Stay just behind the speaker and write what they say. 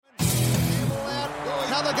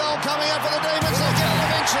down the goal, coming up for the Demons. They'll get it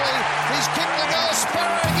eventually. He's kicked the goal.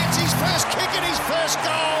 Sparrow gets his first kick and his first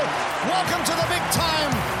goal. Welcome to the big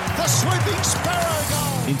time. The swooping Sparrow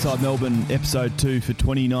goal. Inside Melbourne, episode 2 for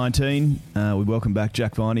 2019. We welcome back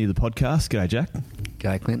Jack Viney of the podcast. G'day, Jack.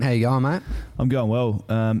 G'day, Clint. How you going, mate? I'm going well.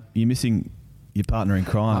 You're missing your partner in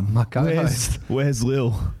crime. My co-host. Where's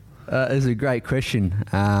Lil? It's a great question.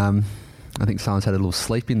 I think someone's had a little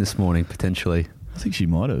sleep in this morning, potentially. I think she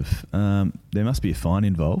might have. There must be a fine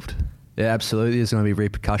involved. Yeah, absolutely. There's going to be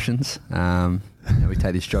repercussions. We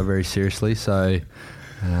take this job very seriously, so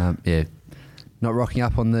not rocking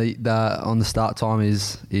up on the start time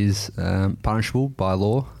is punishable by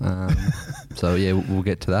law. So yeah, we'll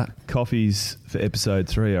get to that. Coffees for episode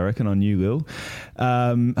 3, I reckon, on you, Lil.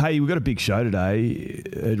 Hey, we've got a big show today.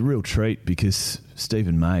 A real treat because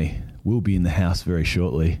Stephen May will be in the house very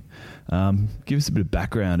shortly. Give us a bit of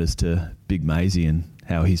background as to Big Maisie and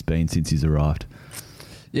how he's been since he's arrived.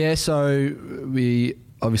 Yeah, so we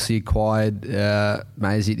obviously acquired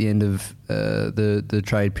Maisie at the end of the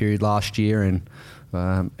trade period last year, and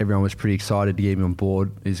everyone was pretty excited to get him on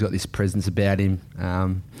board. He's got this presence about him.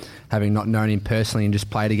 Having not known him personally and just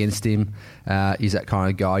played against him, he's that kind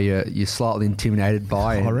of guy you're slightly intimidated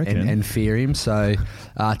by and fear him. So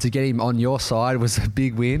to get him on your side was a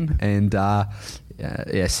big win, and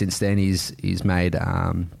since then he's made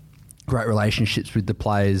great relationships with the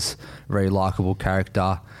players, very likeable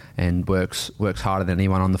character, and works harder than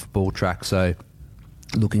anyone on the football track. So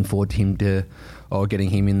looking forward to getting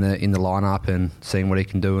him in the lineup and seeing what he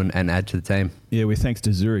can do and add to the team. Yeah, with thanks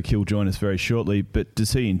to Zurich, he'll join us very shortly. But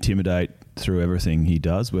does he intimidate through everything he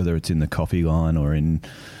does, whether it's in the coffee line or in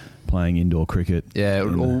playing indoor cricket? Yeah,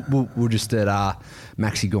 we're just at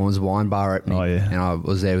Maxi Gorn's wine bar opening. Oh, yeah. And I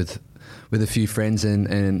was there with a few friends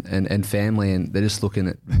and family, and they're just looking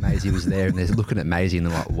at Maisie was there, and they're looking at Maisie and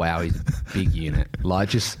they're like, wow, he's a big unit. Like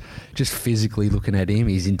just physically looking at him,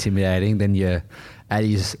 he's intimidating. Then you add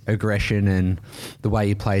his aggression and the way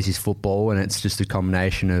he plays his football, and it's just a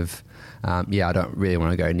combination of, I don't really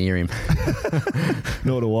want to go near him.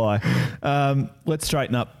 Nor do I. Let's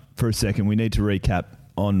straighten up for a second. We need to recap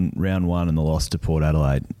on round 1 and the loss to Port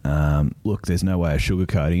Adelaide. Look, there's no way of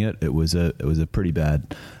sugarcoating it. It was a pretty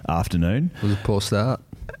bad afternoon. It was a poor start.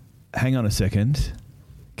 Hang on a second.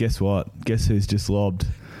 Guess what? Guess who's just lobbed?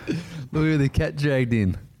 Look at the cat dragged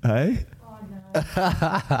in. Hey? Oh,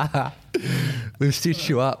 no. We've stitched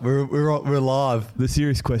you up. We're live. The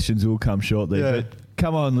serious questions will come shortly. Yeah. But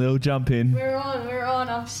come on, Lil, jump in. We're on.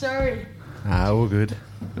 I'm sorry. All good.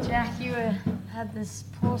 Jack, you had this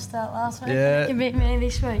poor start last week. Yeah. You beat me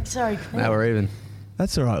this week. Sorry, Clint. Now we're even.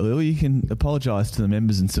 That's all right, Lil. You can apologise to the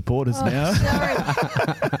members and supporters now. Sorry.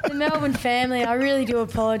 The Melbourne family, I really do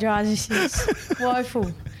apologise. This is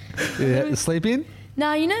woeful. Yeah, the sleep in?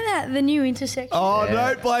 No, you know the new intersection? Oh, yeah.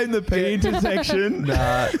 Don't blame the P intersection.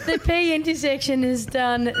 Nah. The P intersection has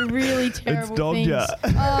done really terrible dogged things. ya.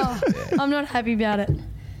 Oh, I'm not happy about it.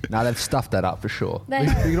 No, they've stuffed that up for sure. We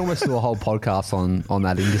have. can almost do a whole podcast on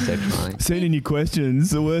that intersection, I think. Seen in your questions,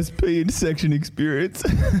 the worst P intersection experience.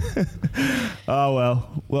 Oh,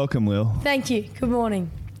 well. Welcome, Lil. Thank you. Good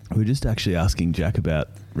morning. We were just actually asking Jack about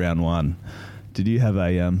round 1. Did you have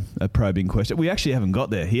a probing question? We actually haven't got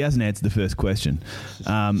there. He hasn't answered the first question.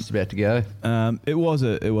 Just about to go. It was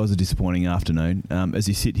a disappointing afternoon. As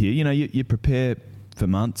you sit here, you prepare for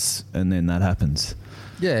months and then that happens.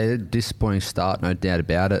 Yeah, disappointing start, no doubt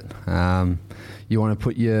about it. You want to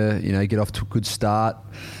put get off to a good start,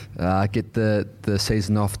 get the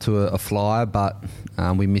season off to a flyer, but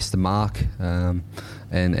we missed the mark,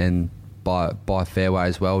 and by a fair way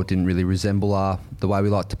as well. It didn't really resemble the way we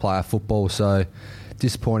like to play our football. So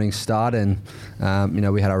disappointing start, and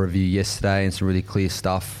we had our review yesterday, and some really clear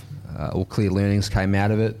stuff, clear learnings came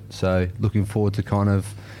out of it. So looking forward to kind of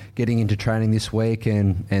getting into training this week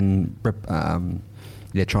and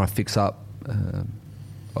trying to fix up,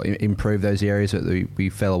 improve those areas that we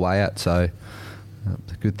fell away at. So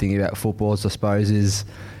the good thing about football, I suppose, is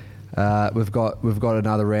we've got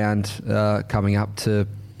another round coming up to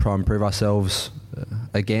try and prove ourselves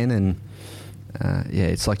again. And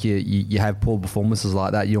it's like you have poor performances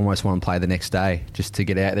like that, you almost want to play the next day just to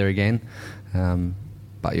get out there again.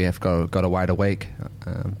 But you have got to wait a week.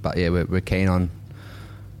 But yeah, we're keen on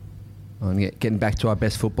getting back to our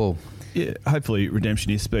best football. Yeah, hopefully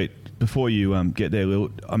redemption is speed. Before you get there,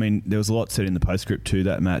 Lil, I mean, there was a lot said in the postscript to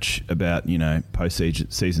that match about, post-season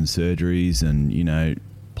surgeries and,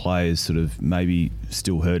 players sort of maybe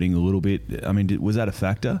still hurting a little bit. I mean, was that a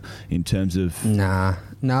factor in terms of... No.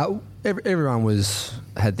 Everyone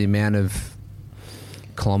had the amount of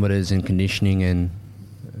kilometres and conditioning and,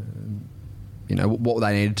 what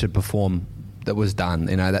they needed to perform was done.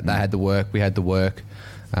 That they had the work, we had the work.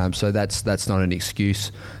 So that's not an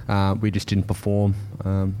excuse. We just didn't perform.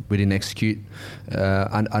 We didn't execute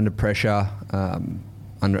under pressure.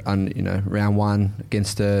 Round one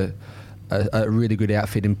against a really good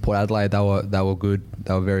outfit in Port Adelaide. They were good.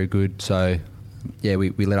 They were very good. So yeah,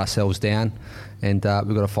 we let ourselves down, and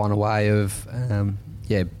we've got to find a way of now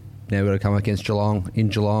we've got to come up against Geelong in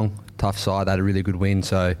Geelong. Tough side. They had a really good win.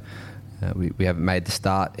 So we haven't made the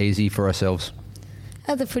start easy for ourselves.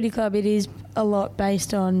 At the footy club, it is a lot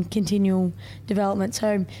based on continual development.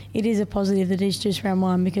 So it is a positive that it's just round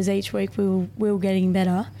one, because each week we're getting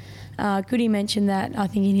better. Goody mentioned that, I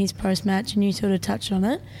think, in his post-match, and you sort of touched on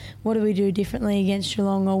it. What do we do differently against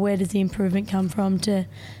Geelong, or where does the improvement come from to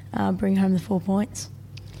bring home the 4 points?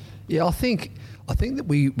 Yeah, I think that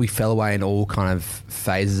we fell away in all kind of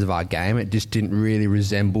phases of our game. It just didn't really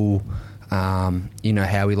resemble how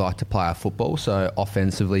we like to play our football. So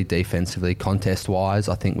offensively, defensively, contest-wise,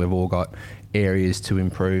 I think we've all got areas to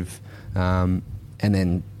improve. And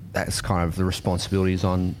then that's kind of the responsibilities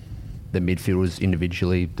on the midfielders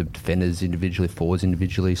individually, the defenders individually, forwards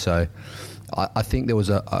individually. So I think there was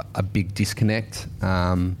a big disconnect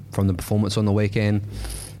from the performance on the weekend.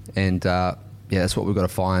 And that's what we've got to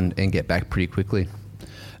find and get back pretty quickly.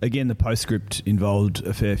 Again, the postscript involved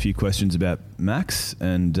a fair few questions about Max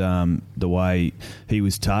and the way he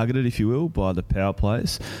was targeted, if you will, by the power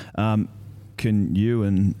players. Can you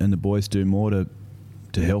and the boys do more to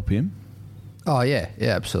help him? Oh yeah,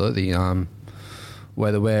 absolutely.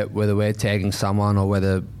 Whether we're tagging someone or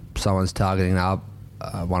whether someone's targeting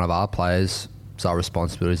one of our players, it's our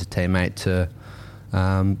responsibility as a teammate to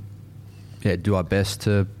do our best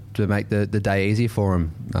to make the day easy for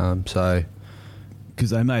him. Because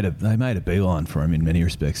they made a beeline for him in many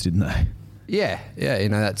respects, didn't they? Yeah.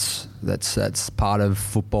 That's part of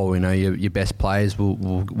football. Your best players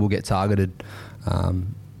will get targeted.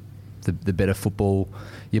 The better football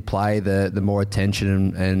you play, the more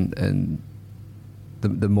attention and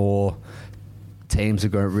the more teams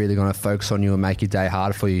are really going to focus on you and make your day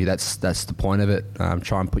harder for you. That's the point of it.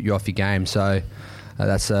 Try and put you off your game. So.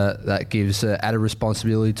 That gives added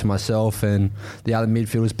responsibility to myself and the other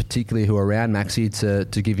midfielders, particularly who are around Maxi,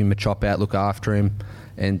 to give him a chop out, look after him,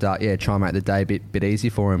 and try and make the day a bit easy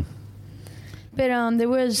for him. But there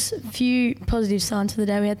was a few positive signs for the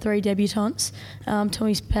day. We had 3 debutants.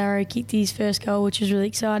 Tommy Sparrow kicked his first goal, which was really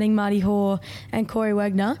exciting. Marty Hoare and Corey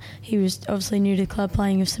Wagner. He was obviously new to the club,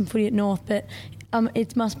 playing with some footy at North, but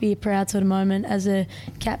it must be a proud sort of moment as a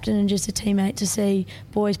captain and just a teammate to see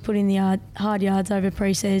boys put in the hard yards over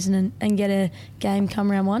pre-season and get a game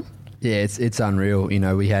come round one. Yeah, it's unreal.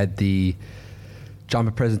 We had the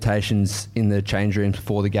jumper presentations in the change rooms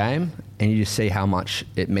before the game, and you just see how much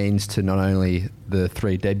it means to not only the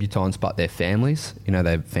 3 debutants but their families.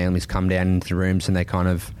 Their families come down into the rooms and they kind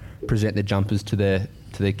of present their jumpers to their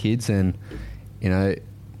kids, and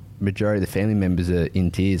majority of the family members are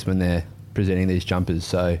in tears when they're presenting these jumpers.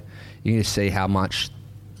 So you can just see how much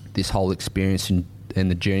this whole experience and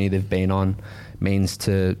the journey they've been on means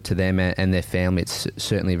to them and their family. It's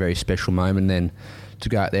certainly a very special moment. Then to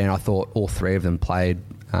go out there, and I thought all 3 of them played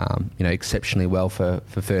exceptionally well for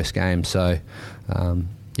first game. So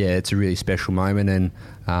it's a really special moment, and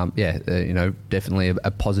definitely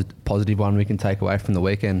a positive one we can take away from the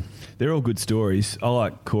weekend. They're all good stories. I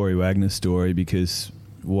like Corey Wagner's story because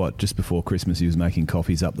just before Christmas he was making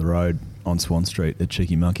coffees up the road on Swan Street at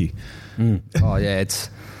Cheeky Monkey. Oh yeah,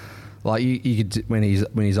 it's like you could, when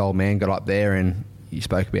his old man got up there and he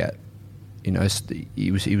spoke about,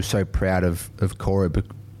 he was so proud of Corey, but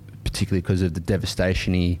particularly because of the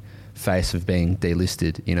devastation he faced of being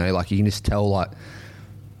delisted. You can just tell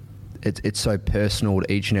it's so personal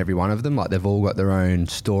to each and every one of them. Like they've all got their own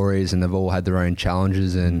stories and they've all had their own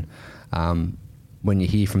challenges, and when you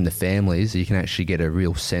hear from the families, you can actually get a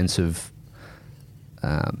real sense of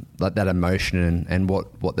that emotion and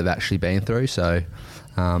what they've actually been through. So,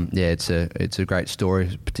 it's a great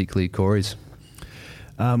story, particularly Corey's.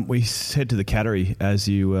 We head to the Cattery, as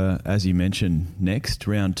you mentioned, next,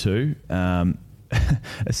 round 2. A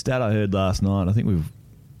stat I heard last night, I think we've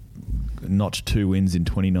notched 2 wins in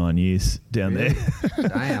 29 years down there.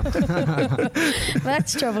 Damn.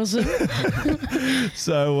 That's troublesome.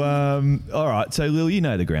 So, all right. So, Lil, you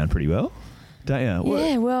know the ground pretty well, don't you?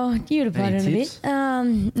 Yeah, well, you would have played in a bit.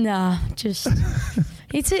 Nah, just...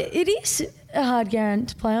 It is a hard ground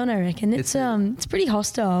to play on, I reckon. It's pretty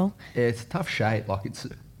hostile. Yeah, it's a tough shape. Like it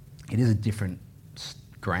is a different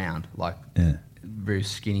ground. Like very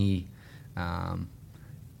skinny. A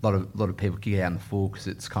lot of people kick out in the full because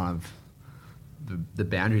it's kind of the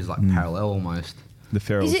boundary is like parallel almost. The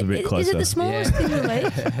Ferrell's a bit closer. Is it the smallest in the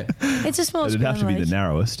league? It's the smallest. It'd have to be the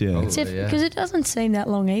narrowest, yeah. Because it doesn't seem that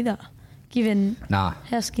long either, given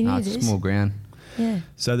how skinny it is. It's small ground. Yeah.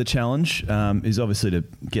 So the challenge is obviously to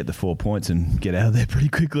get the 4 points and get out of there pretty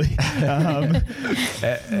quickly. How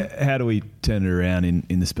do we turn it around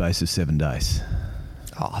in the space of 7 days?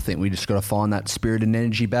 I think we just got to find that spirit and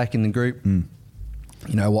energy back in the group. You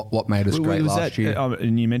know, what made us great last year.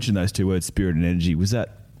 And you mentioned those two words, spirit and energy. Was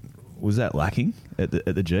that lacking at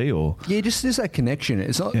the G, or? Yeah, just that connection.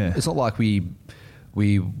 It's not like we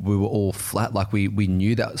were all flat. Like we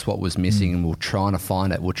knew that's what was missing, and we were trying to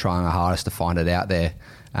find it. We're trying our hardest to find it out there.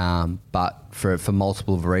 But for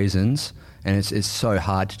multiple reasons, and it's so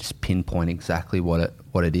hard to just pinpoint exactly what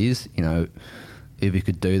it is. You know, if we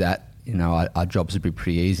could do that, you know, our jobs would be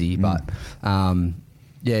pretty easy. But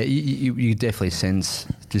you definitely sense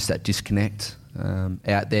just that disconnect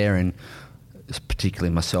out there, and particularly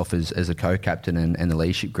myself as a co-captain and the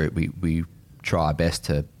leadership group, we try our best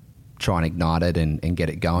to try and ignite it and get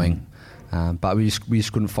it going. But we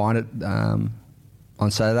just couldn't find it on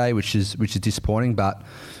Saturday, which is disappointing. But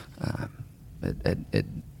at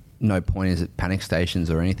no point is it panic stations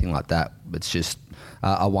or anything like that. It's just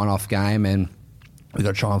a one-off game, and we've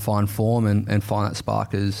got to try and find form and find that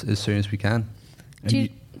spark as soon as we can. Do you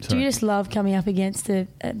just love coming up against a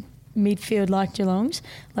midfield like Geelong's,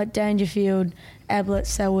 like Dangerfield, Ablett,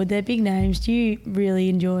 Selwood? They're big names. Do you really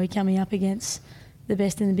enjoy coming up against the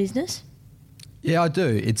best in the business? Yeah, I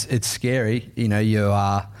do. It's scary. You know, you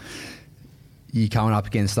coming up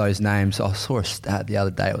against those names. I saw a stat the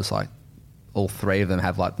other day. It was like all three of them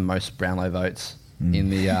have like the most Brownlow votes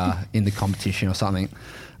in the competition or something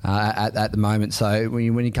at the moment. So when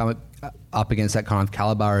you come up against that kind of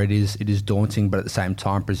calibre, it is daunting, but at the same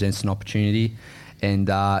time presents an opportunity, and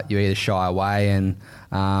you either shy away and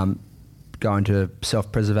go into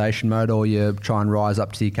self-preservation mode, or you try and rise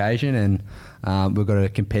up to the occasion. And we've got a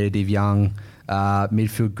competitive young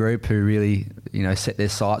midfield group who really, you know, set their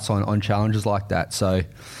sights on challenges like that. So,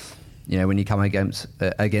 you know, when you come against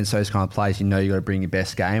those kind of players, you know you've got to bring your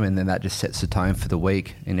best game, and then that just sets the tone for the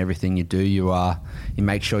week. In everything you do, you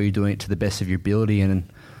make sure you're doing it to the best of your ability, and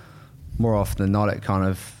more often than not, it kind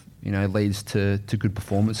of, you know, leads to good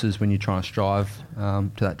performances when you're trying to strive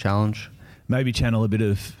to that challenge. Maybe channel a bit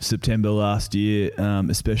of September last year,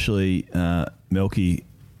 especially Melky,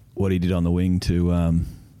 what he did on the wing to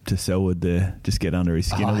Selwood there, just get under his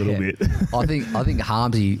skin a little bit. I think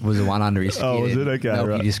Harmsy was the one under his skin. Oh, was it? Okay, Melky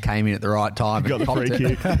right. just came in at the right time. Got the free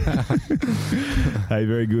kick. Hey,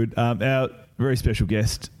 very good. Our very special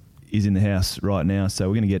guest is in the house right now, so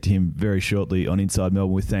we're going to get to him very shortly on Inside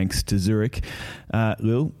Melbourne with thanks to Zurich.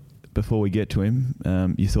 Lil, before we get to him,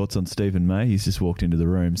 your thoughts on Stephen May? He's just walked into the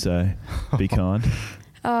room, so be kind.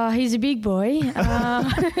 He's a big boy.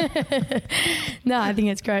 No, I think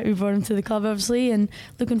it's great we brought him to the club, obviously, and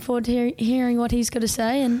looking forward to hearing what he's got to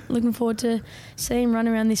say, and looking forward to seeing him run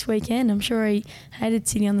around this weekend. I'm sure he hated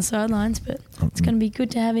sitting on the sidelines, but it's going to be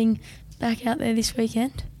good to have him back out there this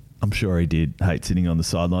weekend. I'm sure he did hate sitting on the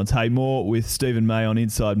sidelines. Hey, more with Stephen May on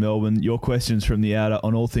Inside Melbourne. Your questions from the outer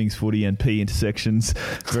on all things footy and P intersections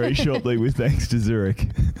very shortly with thanks to Zurich.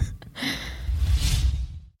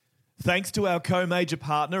 Thanks to our co-major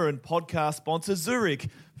partner and podcast sponsor, Zurich.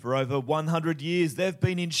 For over 100 years, they've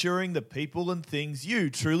been ensuring the people and things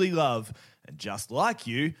you truly love. And just like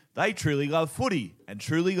you, they truly love footy and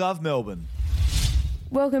truly love Melbourne.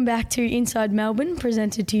 Welcome back to Inside Melbourne,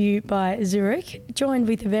 presented to you by Zurich, joined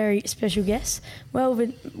with a very special guest.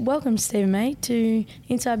 Welcome, Stephen May, to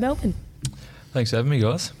Inside Melbourne. Thanks for having me,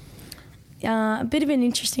 guys. A bit of an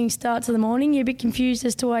interesting start to the morning. You're a bit confused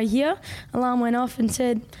as to why you're here. Alarm went off and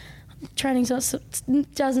said training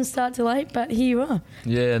doesn't start till 8, but here you are.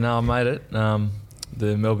 Yeah, no, I made it.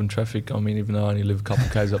 The Melbourne traffic, I mean, even though I only live a couple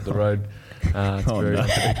of k's up the road, it's very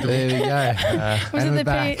unpredictable. There we go. Was it the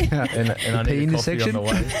back. And I need a coffee on the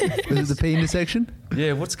way. Was it the P intersection?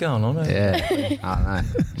 Yeah, what's going on? Yeah, I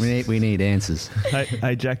don't know. We need answers.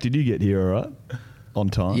 Hey, Jack, did you get here all right? On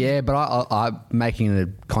time? Yeah, but I'm making a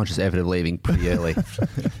conscious effort of leaving pretty early.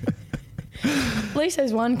 At least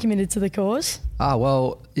there's one committed to the cause.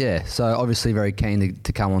 Well, yeah. So obviously very keen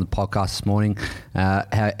to come on the podcast this morning.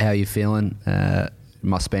 How are you feeling? It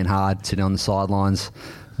must have been hard sitting on the sidelines,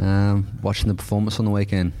 watching the performance on the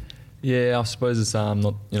weekend. Yeah, I suppose it's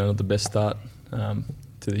not the best start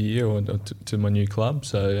to the year or to my new club.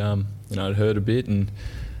 So it hurt a bit, and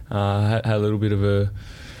had a little bit of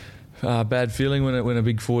a bad feeling when a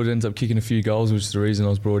big forward ends up kicking a few goals, which is the reason I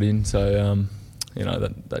was brought in. So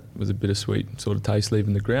that was a bittersweet sort of taste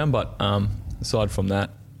leaving the ground. But aside from that,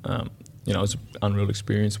 it was an unreal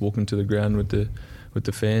experience walking to the ground with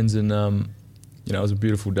the fans, and it was a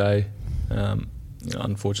beautiful day.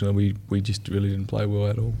 Unfortunately, we just really didn't play well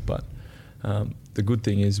at all. But the good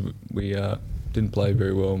thing is we didn't play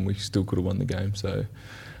very well, and we still could have won the game. So,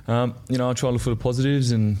 I try to look for the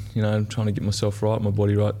positives, and I'm trying to get myself right, my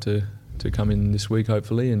body right to come in this week,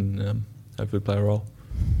 hopefully, and hopefully play a role.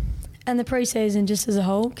 And the pre-season, just as a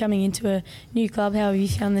whole, coming into a new club, how have you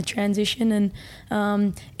found the transition? And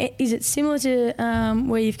is it similar to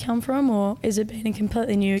where you've come from, or has it been a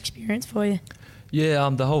completely new experience for you? Yeah,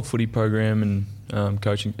 the whole footy program and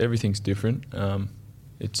coaching, everything's different.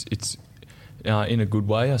 It's in a good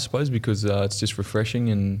way, I suppose, because it's just refreshing,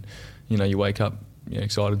 and you wake up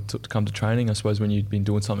excited to come to training. I suppose when you've been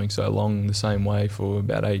doing something so long the same way for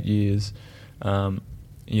about 8 years,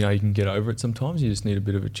 you can get over it sometimes. You just need a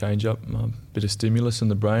bit of a change up, a bit of stimulus in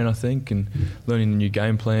the brain, I think, and learning a new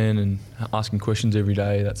game plan and asking questions every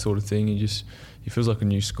day, that sort of thing. It feels like a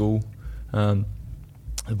new school. The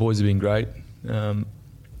boys have been great,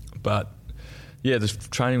 but yeah, the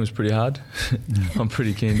training was pretty hard. I'm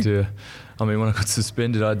pretty keen to. I mean, when I got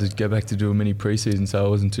suspended, I had to go back to do a mini pre-season, so I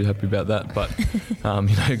wasn't too happy about that. But you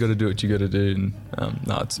got to do what you got to do, and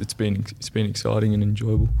it's been exciting and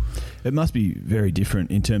enjoyable. It must be very different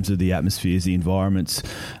in terms of the atmospheres, the environments.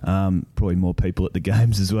 Probably more people at the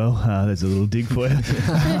games as well. There's a little dig for you.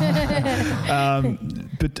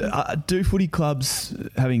 But do footy clubs,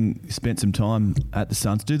 having spent some time at the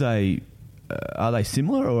Suns, are they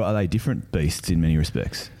similar, or are they different beasts in many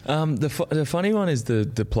respects? The funny one is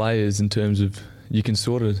the players, in terms of you can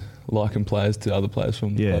sort of liken players to other players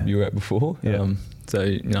from the club you were at before. Yeah.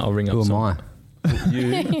 So I'll ring up. Who am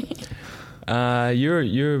I?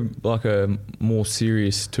 You're like a more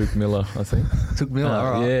serious Took Miller, I think. Took Miller,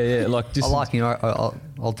 all right. Yeah. Like just I like him.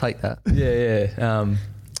 I'll take that. Yeah.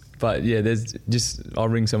 But yeah, I'll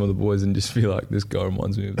ring some of the boys and just feel like this guy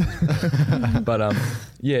reminds me of this. But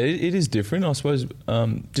it is different, I suppose.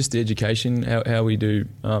 Just the education, how we do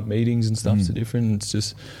meetings and stuff's different. It's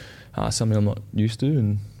just something I'm not used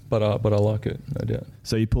to, but I like it, no doubt.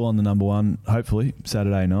 So you pull on the number one, hopefully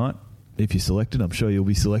Saturday night. If you're selected, I'm sure you'll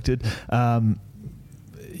be selected.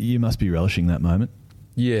 You must be relishing that moment.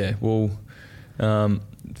 Yeah, well, from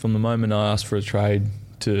the moment I asked for a trade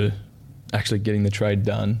to actually getting the trade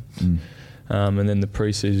done, and then the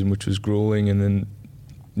pre-season, which was grueling, and then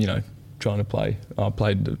trying to play. I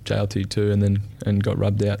played the JLT too, and got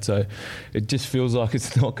rubbed out. So it just feels like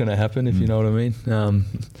it's not going to happen, if you know what I mean.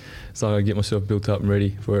 So I get myself built up and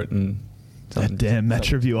ready for it. And that damn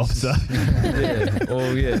match review officer. Yeah.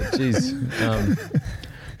 Oh yeah. Jeez.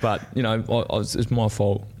 But it's my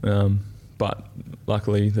fault. But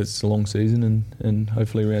luckily, it's a long season, and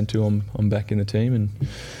hopefully round 2 I'm back in the team, and.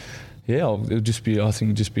 Yeah, it'll just be. I think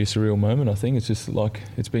it'll just be a surreal moment. I think it's just like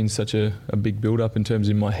it's been such a big build up in terms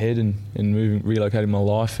of my head and relocating my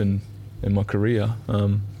life and my career,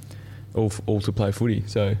 all to play footy.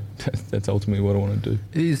 So that's ultimately what I want to do.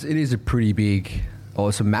 It is a pretty big,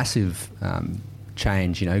 it's a massive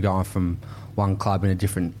change. Going from one club in a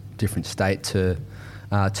different state to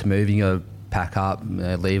moving. You got to pack up,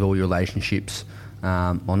 leave all your relationships.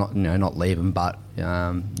 Or not leave them, but you're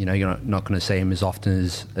not going to see him as often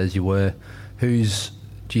as you were. Do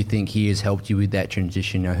you think he has helped you with that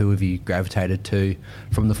transition? Who have you gravitated to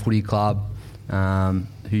from the footy club?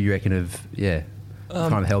 Who you reckon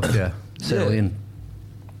kind of helped you settle in?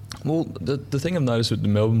 Well, the thing I've noticed with the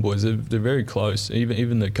Melbourne boys, they're very close.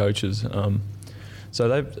 Even the coaches,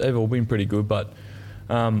 so they've all been pretty good. But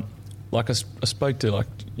like I spoke to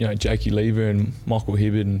Jakey Lever and Michael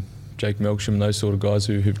Hibbard and Jake Melksham, those sort of guys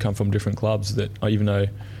who've come from different clubs. That even though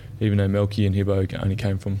Melky and Hibbo only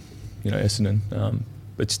came from Essendon,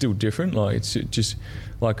 but it's still different. Like it's just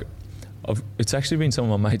like it's actually been some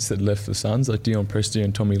of my mates that left the Suns, like Dion Presti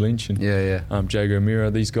and Tommy Lynch and Jago O'Meara.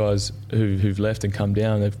 These guys who've left and come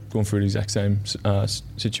down, they've gone through the exact same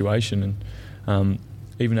situation, and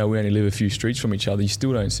even though we only live a few streets from each other, you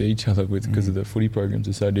still don't see each other because of the footy programs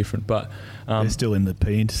are so different. But they're still in the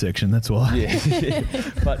P intersection, that's why. Yeah.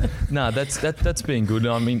 But no, that's been good.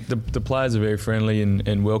 I mean, the players are very friendly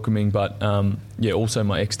and welcoming, but also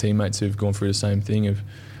my ex-teammates who've gone through the same thing have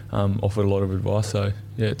offered a lot of advice. So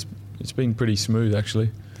yeah, it's been pretty smooth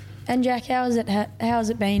actually. And Jack, how has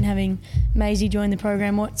it been having Maisie join the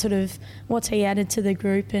program? What's he added to the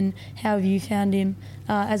group, and how have you found him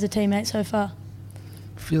as a teammate so far?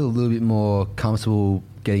 Feel a little bit more comfortable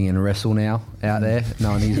getting in a wrestle now out there,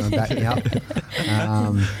 knowing he's going to back me up.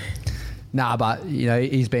 But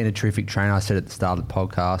he's been a terrific trainer. I said at the start of the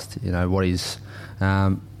podcast, what he's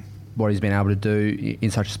been able to do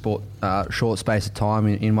in such a short space of time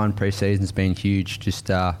in one pre-season has been huge.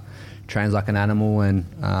 Just trains like an animal, and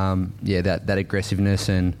that aggressiveness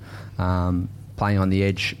and playing on the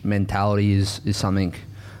edge mentality is something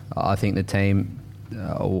I think the team,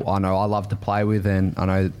 I know I love to play with, and I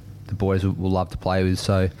know the boys will love to play with.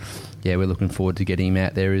 So, yeah, we're looking forward to getting him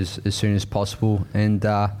out there as soon as possible and,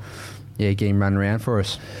 get him running around for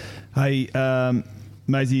us. Hey,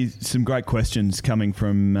 Maisie, some great questions coming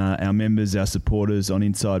from our members, our supporters on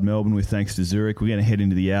Inside Melbourne with thanks to Zurich. We're going to head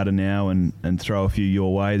into the outer now and throw a few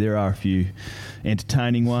your way. There are a few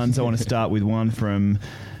entertaining ones. I want to start with one from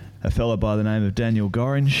a fella by the name of Daniel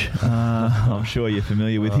Gorringe. I'm sure you're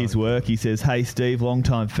familiar with his work. He says, "Hey Steve,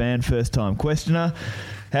 long-time fan, first-time questioner.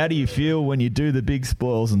 How do you feel when you do the big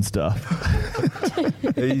spoils and stuff?" I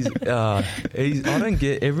don't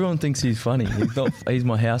get. Everyone thinks he's funny. He's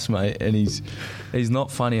my housemate, and he's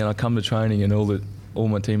not funny. And I come to training, and all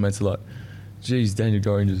my teammates are like, "Geez, Daniel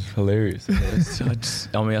Gorringe is hilarious."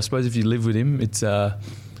 I suppose if you live with him, it's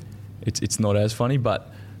not as funny.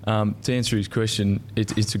 But to answer his question,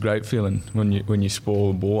 it's a great feeling when you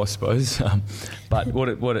spoil a ball, I suppose. But what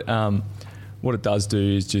it does do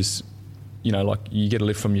is just, like you get a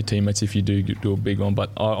lift from your teammates if you do a big one. But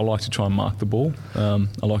I like to try and mark the ball. I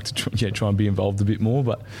like to try and be involved a bit more.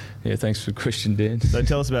 But yeah, thanks for the question, Dan. So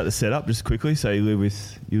tell us about the setup just quickly. So you live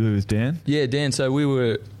with Dan? Yeah, Dan. So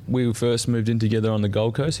we first moved in together on the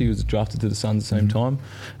Gold Coast. He was drafted to the Suns at the same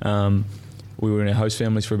time. We were in our host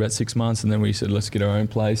families for about 6 months, and then we said, let's get our own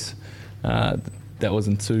place. That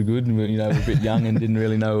wasn't too good. We were a bit young and didn't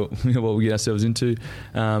really know what we get ourselves into.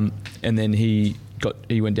 And then he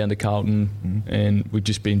went down to Carlton, and we've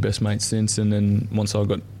just been best mates since. And then once I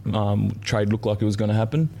got trade looked like it was going to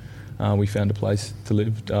happen, we found a place to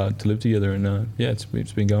live together, and it's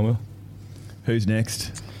been going well. Who's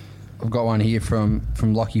next? I've got one here from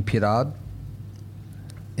Lockie Pittard.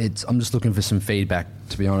 I'm just looking for some feedback,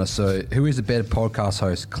 to be honest. So, who is a better podcast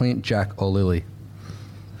host, Clint, Jack, or Lily?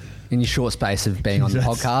 In your short space of being on the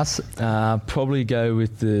podcast, probably go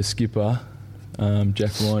with the skipper,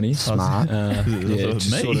 Jack Winey. Smart.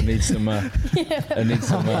 Sort of needs some. I need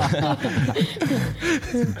some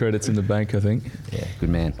credits in the bank, I think. Yeah, good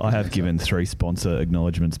man. I have given 3 sponsor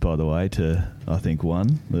acknowledgements, by the way, to I think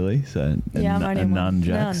 1 Lily, and none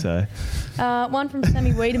Jack. None. So one from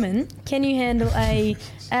Sammy Wiedemann. Can you handle a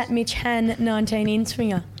at Mitch Han 19 in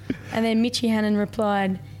swinger? And then Mitchy Hannon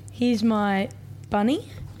replied, "Here's my bunny."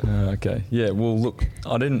 Okay. Yeah. Well, look,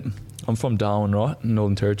 I'm from Darwin, right,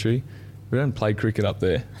 Northern Territory. We don't play cricket up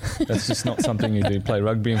there. That's just not something you do. Play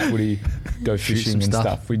rugby and footy, go fishing and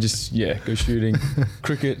stuff. We just, go shooting.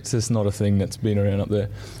 Cricket's just not a thing that's been around up there.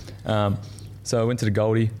 So I went to the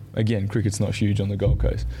Goldie. Again, cricket's not huge on the Gold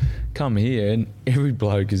Coast. Come here and every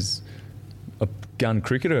bloke is a gun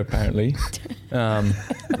cricketer apparently,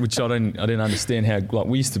 which I didn't understand how. Like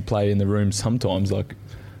we used to play in the room sometimes,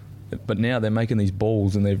 but now they're making these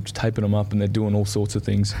balls and they're taping them up and they're doing all sorts of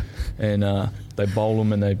things, and they bowl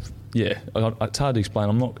them and it's hard to explain.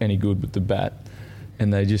 I'm not any good with the bat,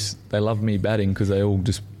 and they love me batting because they all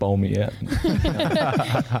just bowl me out,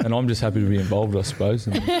 and I'm just happy to be involved, I suppose,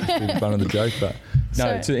 and it's fun of the joke. But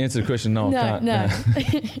to answer the question, I can't. No.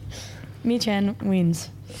 Mitchan wins.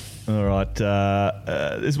 All right.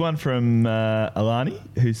 There's one from Alani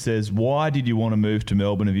who says, "Why did you want to move to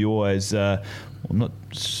Melbourne? Have you always, not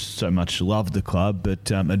so much loved the club,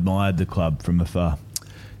 but admired the club from afar?"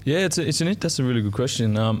 Yeah, that's a really good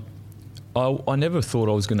question. I never thought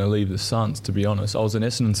I was going to leave the Suns, to be honest. I was an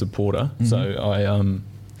Essendon supporter, so I,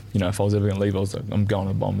 if I was ever going to leave, I was like, I'm going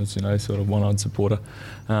to Bombers, sort of one-eyed supporter.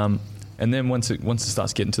 And then once it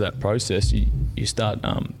starts getting to that process, you start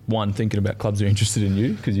thinking about clubs that are interested in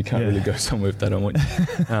you, because you can't really go somewhere if they don't want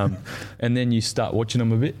you. And then you start watching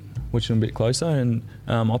them a bit closer. And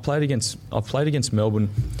I've played against Melbourne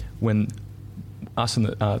when us and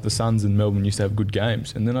the Suns and Melbourne used to have good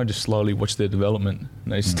games, and then I just slowly watched their development,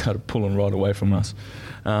 and they started pulling right away from us.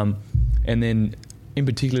 And then, in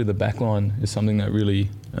particular, the back line is something that really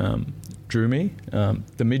drew me.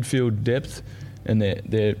 The midfield depth and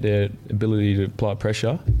their ability to apply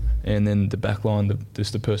pressure, and then the back line,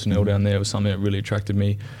 just the personnel down there was something that really attracted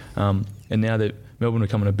me. And now that Melbourne are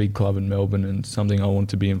becoming a big club in Melbourne and something I want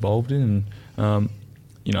to be involved in, and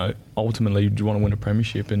ultimately you want to win a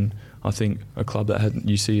premiership, and I think a club that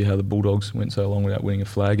you see how the Bulldogs went so long without winning a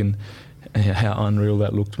flag, and how unreal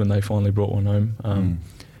that looked when they finally brought one home.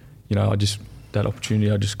 That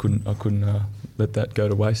opportunity, I couldn't let that go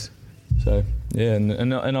to waste. So yeah,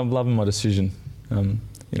 and I'm loving my decision. I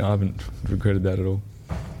haven't regretted that at all.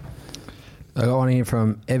 I got one here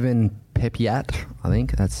from Evan Pepiat, I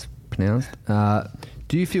think that's pronounced.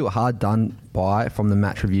 Do you feel hard done by from the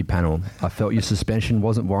match review panel? I felt your suspension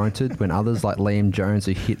wasn't warranted when others like Liam Jones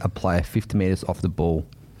who hit a player 50 metres off the ball.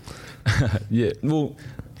 Yeah, well,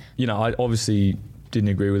 I obviously didn't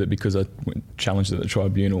agree with it because I challenged at the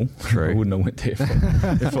tribunal. True. I wouldn't have went there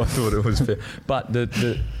if I thought it was fair. But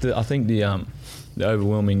I think the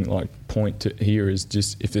overwhelming point here is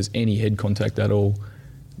just if there's any head contact at all,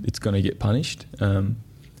 it's going to get punished.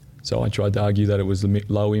 So I tried to argue that it was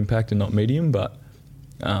low impact and not medium, but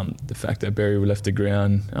the fact that Berry left the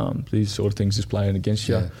ground, these sort of things just playing against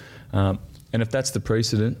you. Yeah. And if that's the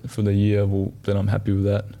precedent for the year, well, then I'm happy with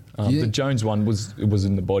that. The Jones one was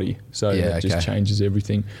in the body, so it just changes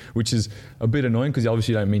everything, which is a bit annoying because you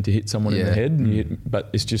obviously don't mean to hit someone in the head, but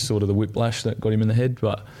it's just sort of the whiplash that got him in the head.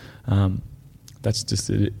 But that's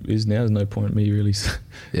just it is now. There's no point in me really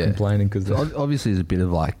complaining because obviously there's a bit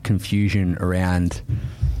of confusion around,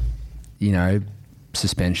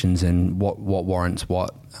 suspensions and what warrants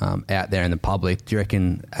what out there in the public. Do you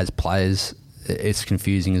reckon as players it's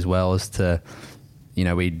confusing as well as to,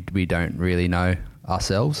 we don't really know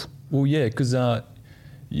ourselves? Well, yeah, because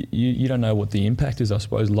you don't know what the impact is, I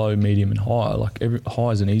suppose, low, medium and high.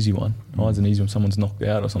 High is an easy one. High is an easy one. Someone's knocked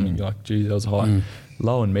out or something. You're like, gee, that was high.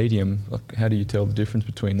 Low and medium, how do you tell the difference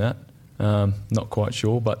between that? Not quite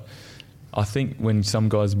sure, but I think when some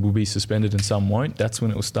guys will be suspended and some won't, that's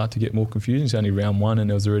when it will start to get more confusing. It's only round one and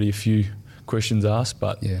there was already a few questions asked,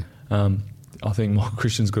 but I think Michael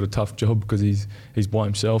Christian's got a tough job because he's by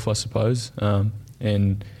himself, I suppose,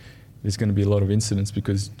 and there's going to be a lot of incidents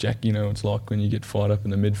because Jack, it's like when you get fired up in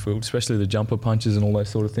the midfield, especially the jumper punches and all those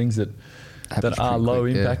sort of things that are low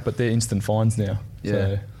impact, but they're instant fines now.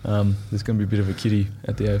 Yeah. So there's going to be a bit of a kitty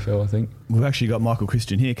at the AFL, I think. We've actually got Michael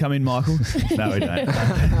Christian here. Come in, Michael. No, we don't.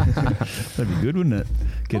 That'd be good, wouldn't it?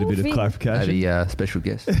 Get a bit of clarification. Maybe a special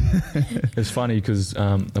guest. It's funny because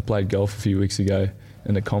I played golf a few weeks ago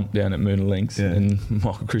in a comp down at Moon Links, and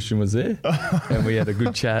Michael Christian was there, and we had a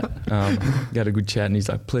good chat. And he's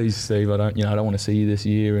like, "Please, Steve, I don't want to see you this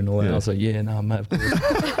year," and all that. I was like, "Yeah, no, mate, of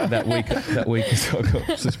course." that week, so I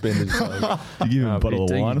got suspended. So, you give him a bottle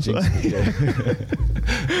of wine or something?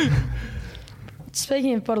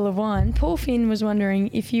 Speaking of bottle of wine, Paul Finn was wondering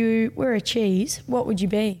if you were a cheese, what would you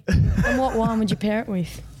be, and what wine would you pair it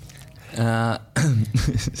with?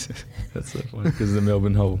 That's so funny because of the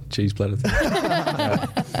Melbourne whole cheese platter thing.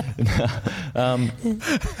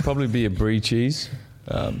 Probably be a brie cheese.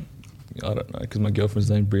 I don't know because my girlfriend's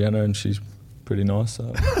named Brianna and she's pretty nice.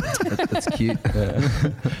 So that's cute.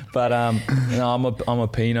 But I'm a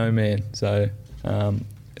Pinot man, so I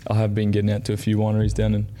have been getting out to a few wineries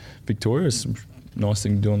down in Victoria. It's a nice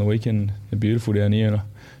thing to do on the weekend. They're beautiful down here, and I'm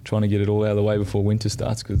trying to get it all out of the way before winter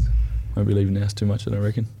starts because I won't be leaving the house too much, I don't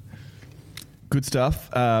reckon. Good stuff.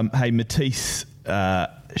 Hey, Matisse,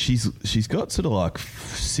 she's got sort of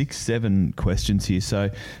 6-7 questions here, so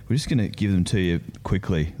we're just going to give them to you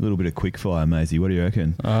quickly. A little bit of quick fire, Maisie. What do you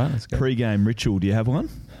reckon? All right, let's go. Pre-game ritual, do you have one?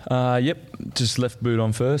 Yep, just left boot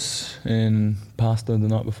on first and pasta the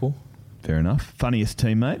night before. Fair enough. Funniest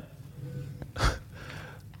teammate?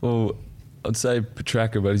 Well, I'd say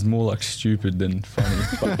Petraka, but he's more stupid than funny.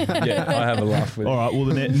 But yeah, I have a laugh with him. All right, well,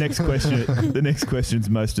 the next question. The next question's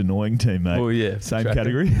most annoying teammate. Well, yeah. Same Petraka.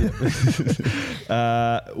 Category.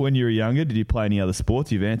 When you were younger, did you play any other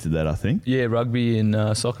sports? You've answered that, I think. Yeah, rugby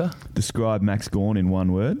and soccer. Describe Max Gawn in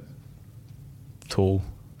one word. Tall.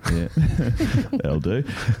 Yeah, that'll do.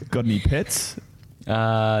 Got any pets?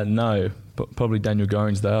 No, probably Daniel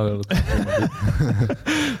Gorrinsdale.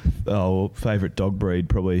 Favourite dog breed,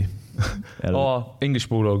 probably. English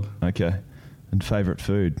Bulldog. Okay. And favourite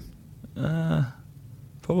food?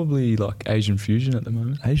 Probably Asian fusion at the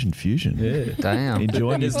moment. Asian fusion? Yeah. Damn.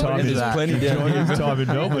 Enjoying his time in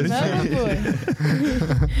Melbourne.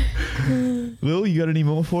 Lil, you got any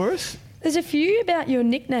more for us? There's a few about your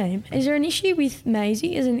nickname. Is there an issue with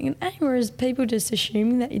Maisie as a nickname, or is people just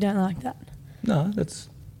assuming that you don't like that? No, that's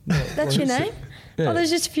your name? Yeah. Oh, there's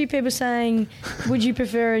just a few people saying, would you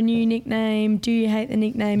prefer a new nickname? Do you hate the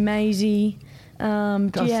nickname Maisie? Do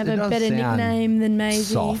you have a better nickname than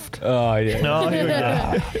Maisie? Soft. Oh, yeah. No, here we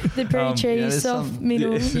go. The pre-cheese, soft,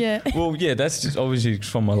 middle, yeah. Well, yeah, that's just obviously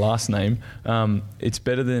from my last name. It's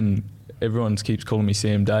better than everyone keeps calling me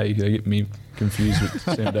Sam Day. They get me confused with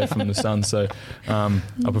Sam Day from the Sun. So I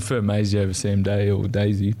prefer Maisie over Sam Day or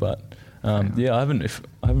Daisy. But I haven't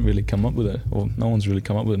really come up with it, or no one's really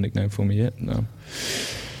come up with a nickname for me yet. No.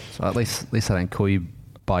 So at least I don't call you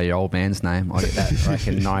by your old man's name. I get that, I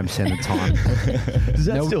reckon, 9% of the time. Does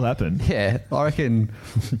that still happen? Yeah, I reckon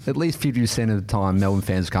at least 50% of the time Melbourne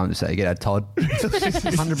fans come and say, "Get out, Todd."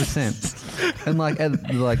 100%. And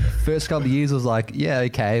at first couple of years I was like, yeah,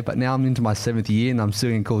 okay, but now I'm into my 7th year and I'm still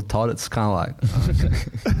getting called Todd. It's kind of okay.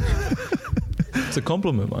 It's a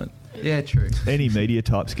compliment, mate. Yeah, true. Any media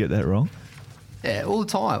types get that wrong? Yeah, all the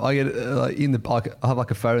time. I get I have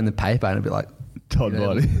like a photo in the paper and it'd be like Todd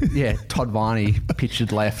Viney. Yeah, Todd Viney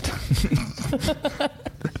pictured left.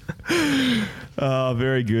 Oh,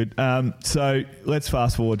 very good. So let's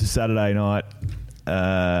fast forward to Saturday night.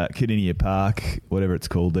 Kardinia Park, whatever it's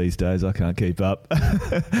called these days. I can't keep up.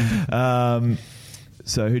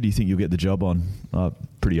 So who do you think you'll get the job on?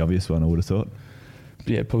 Pretty obvious one, I would have thought.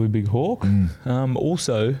 Yeah, probably Big Hawk.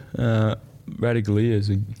 Also, Radically is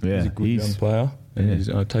a good young player and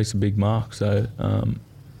he takes a big mark. So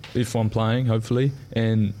if I'm playing, hopefully,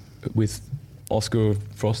 and with Oscar or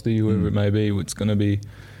Frosty, whoever it may be, it's going to be,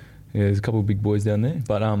 there's a couple of big boys down there.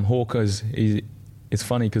 But Hawk it's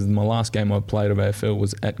funny because my last game I played of AFL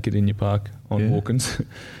was at Kardinia Park on Hawkins.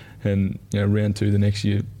 And round 2 the next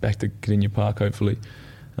year, back to Kardinia Park, hopefully.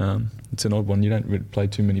 It's an odd one. You don't really play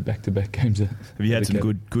too many back-to-back games. Have you had some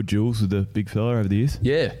good duels with the big fella over the years?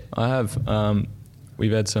 Yeah, I have.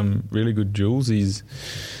 We've had some really good duels. He's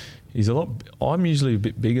a lot. I'm usually a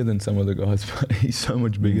bit bigger than some of the guys, but he's so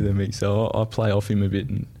much bigger than me. So I play off him a bit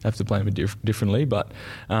and have to play him differently. But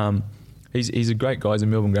he's a great guy. He's a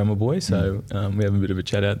Melbourne grammar boy, so we have a bit of a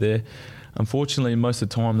chat out there. Unfortunately, most of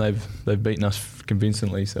the time they've beaten us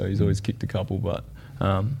convincingly, so he's always kicked a couple. But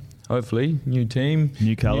hopefully, new team,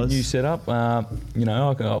 new colours, new setup. I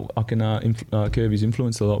can curb his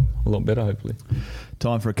influence a lot better. Hopefully.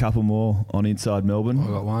 Time for a couple more on Inside Melbourne. I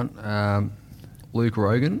got one. Luke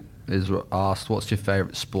Rogan is asked, "What's your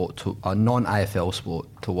favourite sport non-AFL sport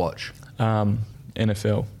to watch?"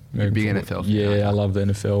 NFL. Big NFL. Yeah, I love the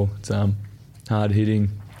NFL. It's hard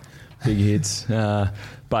hitting, big hits.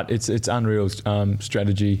 But it's unreal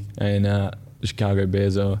strategy, and the Chicago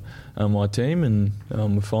Bears are my team, and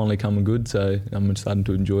we're finally coming good, so I'm starting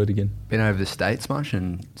to enjoy it again. Been over the States much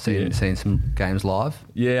and seen some games live?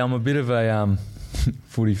 Yeah, I'm a bit of a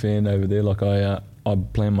footy fan over there. Like I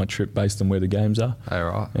plan my trip based on where the games are. Oh,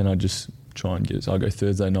 right. And I just try and I go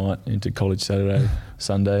Thursday night into college Saturday,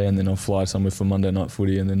 Sunday, and then I'll fly somewhere for Monday night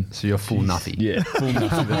footy, and then... So you're full nuffy. Yeah, full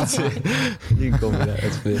nuffy, that's it. You can call me that,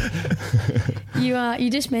 that's fair. You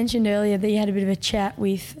just mentioned earlier that you had a bit of a chat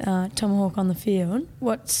with Tomahawk on the field.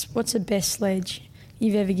 What's the best sledge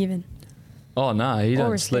you've ever given? Oh, no, he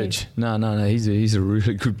don't sledge. No, he's a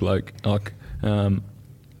really good bloke. Like,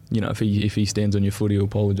 if he stands on your foot, he'll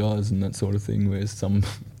apologise and that sort of thing, whereas some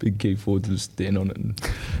big key forwards will stand on it and...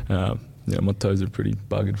 my toes are pretty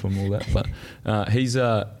buggered from all that, but he's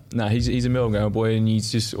a Melbourne grammar boy, and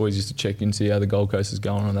he's just always used to check in, see how the Gold Coast is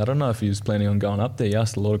going on. I don't know if he was planning on going up there. He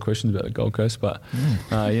asked a lot of questions about the Gold Coast, but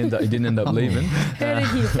he didn't end up leaving. How did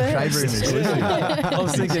he first? I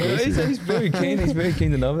was thinking he's very keen. He's very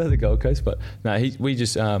keen to know about the Gold Coast, but no, we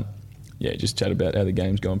just just chat about how the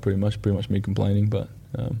game's going. Pretty much me complaining, but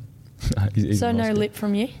he's so no lip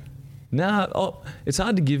from you. Nah, it's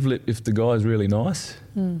hard to give lip if the guy's really nice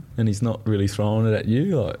and he's not really throwing it at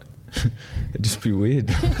you. Like, it'd just be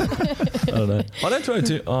weird. I don't know. I don't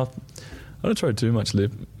throw too much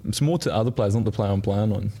lip. It's more to other players, not the player I'm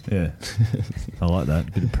playing on. Yeah, I like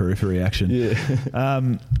that bit of periphery action. Yeah.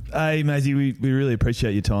 Hey, Maisie, we really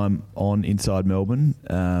appreciate your time on Inside Melbourne.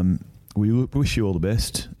 We wish you all the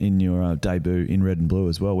best in your debut in red and blue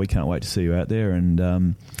as well. We can't wait to see you out there,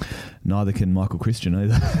 and neither can Michael Christian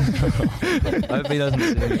either. I hope he doesn't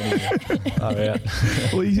see me. Oh, yeah.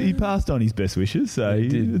 Well, he passed on his best wishes, so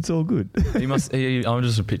it's all good. I'm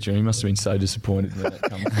just a picture. He must have been so disappointed when that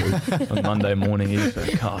came through on Monday morning. He was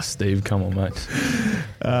like, "Oh, Steve, come on, mate."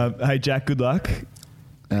 Hey, Jack, good luck.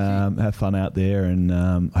 Have fun out there,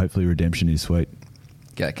 and hopefully redemption is sweet.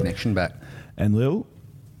 Get that connection back. And Lil,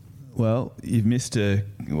 well, you've missed a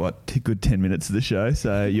good 10 minutes of the show,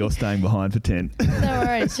 so you're staying behind for 10. No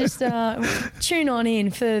worries, just tune on in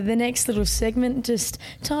for the next little segment, just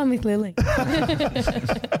Time with Lily.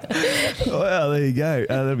 Well, there you go.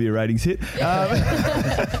 That'll be a ratings hit. Hey,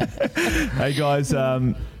 guys,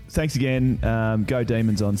 thanks again. Go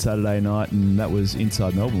Demons on Saturday night, and that was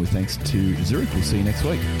Inside Melbourne with thanks to Zurich. We'll see you next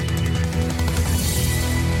week.